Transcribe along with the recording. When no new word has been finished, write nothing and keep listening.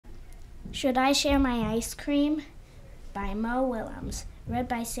Should I Share My Ice Cream? By Mo Willems, read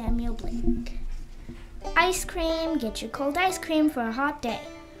by Samuel. Ice cream, get your cold ice cream for a hot day.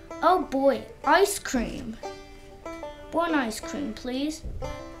 Oh boy, ice cream. One ice cream, please.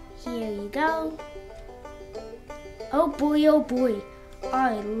 Here you go. Oh boy,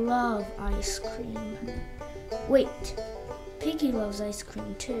 I love ice cream. Wait, Piggy loves ice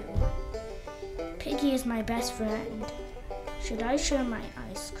cream too. Piggy is my best friend. Should I share my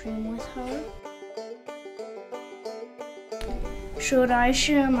ice cream with her? Should I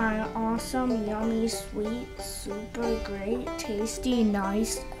share my awesome, yummy, sweet, super great, tasty,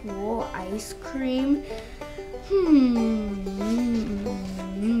 nice, cool ice cream?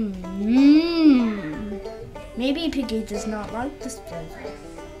 Maybe Piggy does not like this flavor.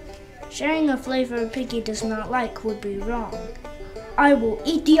 Sharing a flavor Piggy does not like would be wrong. I will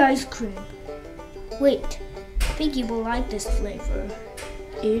eat the ice cream. Wait, Piggy will like this flavor.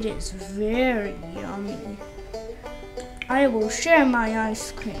 It is very yummy. I will share my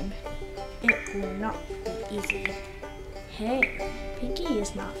ice cream. It will not be easy. Hey, Piggy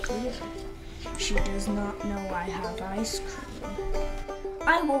is not clear. She does not know I have ice cream.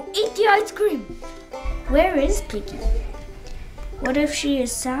 I will eat the ice cream. Where is Piggy? What if she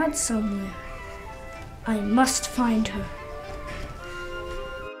is sad somewhere? I must find her.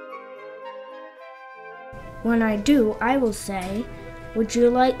 When I do, I will say, "Would you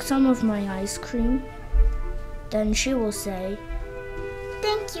like some of my ice cream?" Then she will say,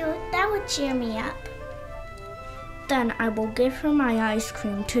 "Thank you, that would cheer me up." Then I will give her my ice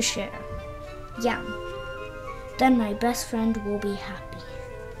cream to share. Yum. Then my best friend will be happy.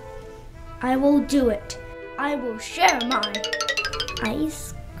 I will do it. I will share my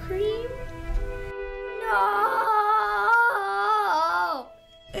ice cream. No!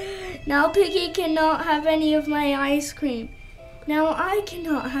 Now Piggy cannot have any of my ice cream. Now I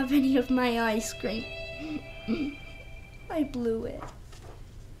cannot have any of my ice cream. I blew it.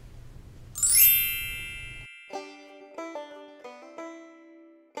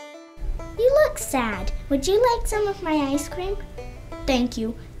 You look sad. Would you like some of my ice cream? Thank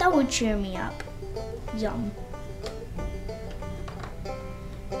you. That would cheer me up. Yum.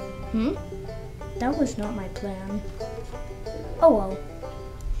 That was not my plan. Oh well.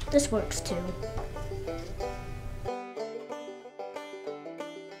 This works too.